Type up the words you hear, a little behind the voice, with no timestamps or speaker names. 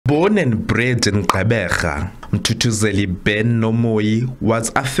Born and bred in Gqeberha, Mthuthuzeli Ben Nomoyi was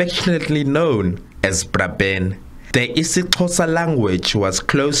affectionately known as Braben. The isiXhosa language was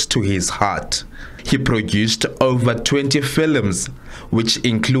close to his heart. He produced over 20 films, which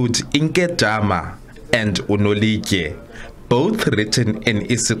include Inkedama and Unolitye, both written in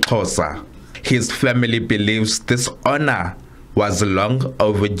isiXhosa. His family believes this honor was long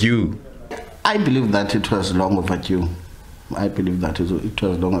overdue. I believe that it was long overdue. I believe that it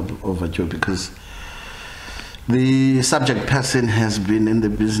was long overdue because the subject person has been in the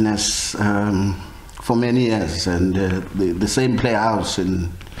business for many years, and the same playhouse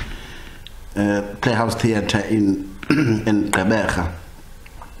in Playhouse Theatre in Gqeberha.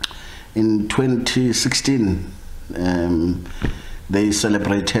 In 2016, they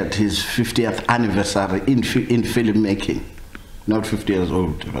celebrated his 50th anniversary in filmmaking. Not 50 years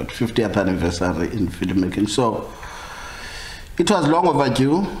old, but 50th anniversary in filmmaking. So it was long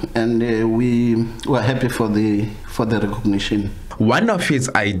overdue, and we were happy for the recognition. One of his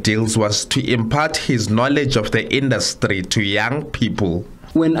ideals was to impart his knowledge of the industry to young people.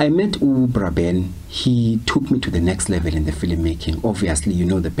 When I met Braben, he took me to the next level in the filmmaking. Obviously, you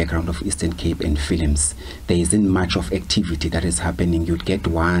know the background of Eastern Cape and films. There isn't much of activity that is happening. You'd get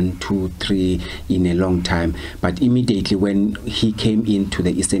 1, 2, 3 in a long time. But immediately when he came into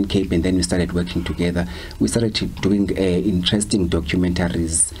the Eastern Cape and then we started working together, we started doing interesting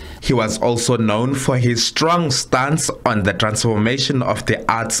documentaries. He was also known for his strong stance on the transformation of the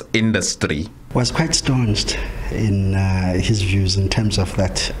arts industry. Was quite staunch in his views in terms of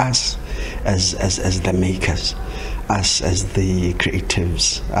that us as the makers, us as the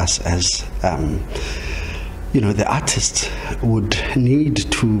creatives, us as the artists would need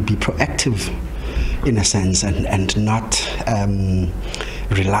to be proactive in a sense and not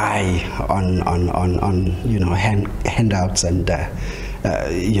rely on handouts and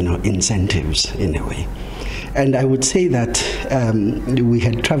incentives in a way. And I would say that we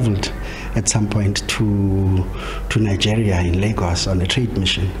had traveled at some point to Nigeria in Lagos on a trade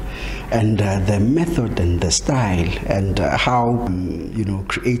mission, and the method and the style and how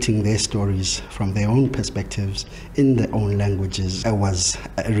creating their stories from their own perspectives in their own languages was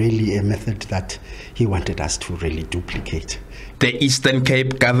really a method that he wanted us to really duplicate. The Eastern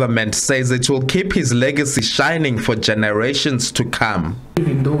Cape government says it will keep his legacy shining for generations to come.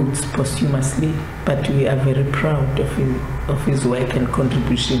 Even though it's posthumously, but we are very proud of his work and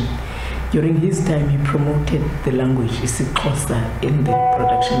contribution. During his time, he promoted the language isiXhosa in the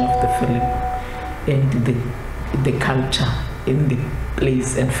production of the film and the culture in the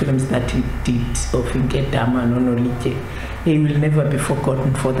plays and films that he did of Inkedama and Unolitye. He will never be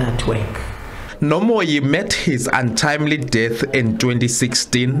forgotten for that work. Nomoyi met his untimely death in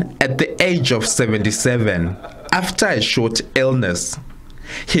 2016 at the age of 77 after a short illness.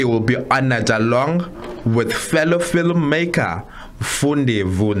 He will be honored along with fellow filmmaker Funde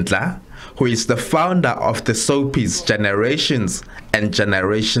Vundla, who is the founder of the soapies Generations and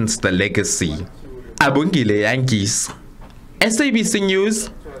Generations The Legacy. Abungile Yankees, SABC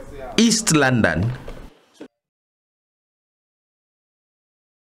News, East London.